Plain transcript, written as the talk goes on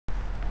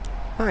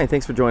Hi,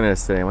 thanks for joining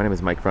us today. My name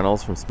is Mike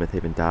Runnalls from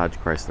Smithhaven Dodge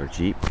Chrysler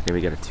Jeep. Here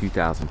we got a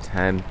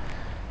 2010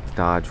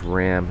 Dodge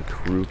Ram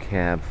Crew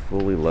Cab,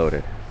 fully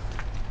loaded.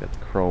 Got the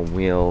chrome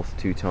wheels,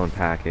 two-tone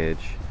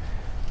package,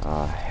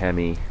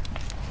 Hemi.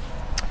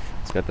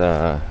 It's got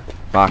the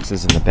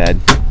boxes in the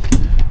bed.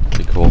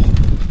 Pretty cool.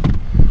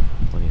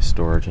 Plenty of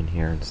storage in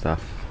here and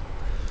stuff.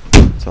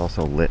 It's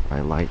also lit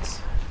by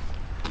lights.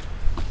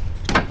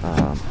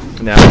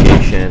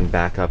 Navigation,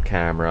 backup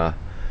camera.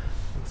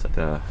 Looks like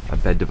a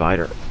bed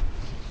divider.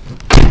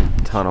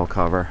 Tonneau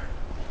cover.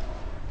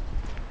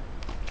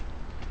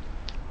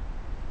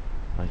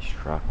 Nice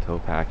truck, tow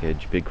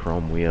package, big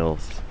chrome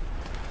wheels.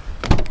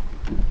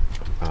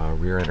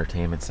 Rear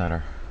entertainment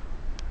center.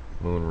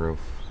 Moon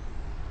roof.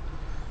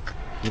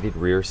 Heated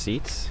rear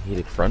seats,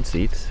 heated front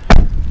seats.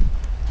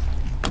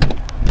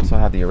 Also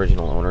have the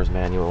original owner's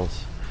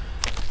manuals.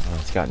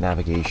 It's got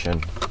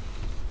navigation.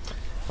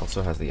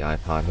 Also has the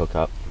iPod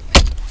hookup.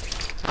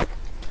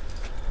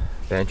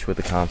 Bench with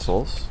the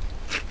consoles.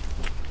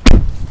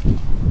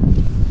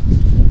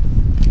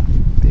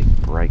 Big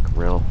bright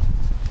grille.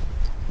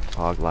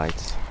 Fog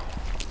lights.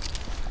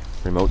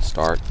 Remote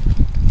start.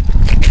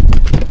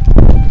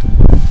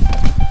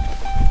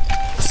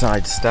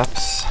 Side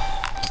steps.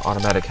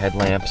 Automatic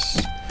headlamps.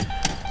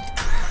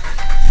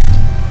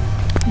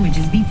 Which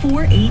is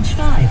before age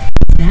 5.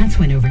 That's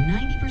when over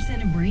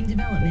 90% of brain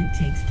development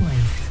takes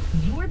place.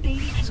 Your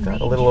baby It's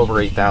got a little over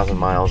 8,000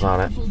 miles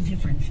on it.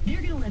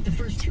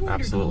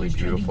 Absolutely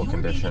beautiful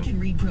condition. Can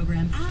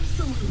reprogram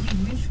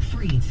absolutely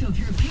risk-free. So if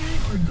you're a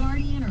parent or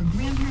guardian or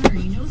grandparent or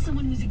you know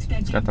someone who's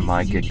expecting, It's got the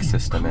My Gig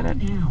system in it.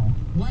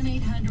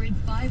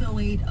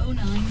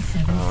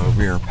 1-800-508-0976.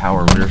 Rear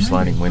power rear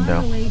sliding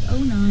window.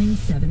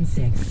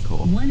 508-0976. Pretty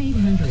cool.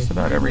 1-800 Just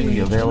about every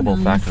available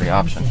factory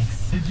option.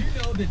 Did you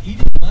know that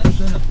eating less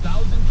than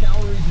 1,000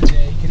 calories a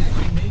day can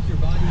actually make your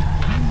body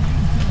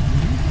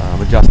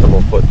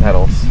adjustable foot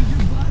pedals.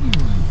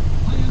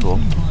 Pretty cool.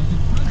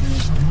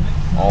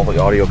 All the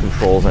audio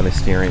controls on the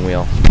steering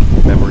wheel.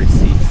 Memory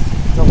seat.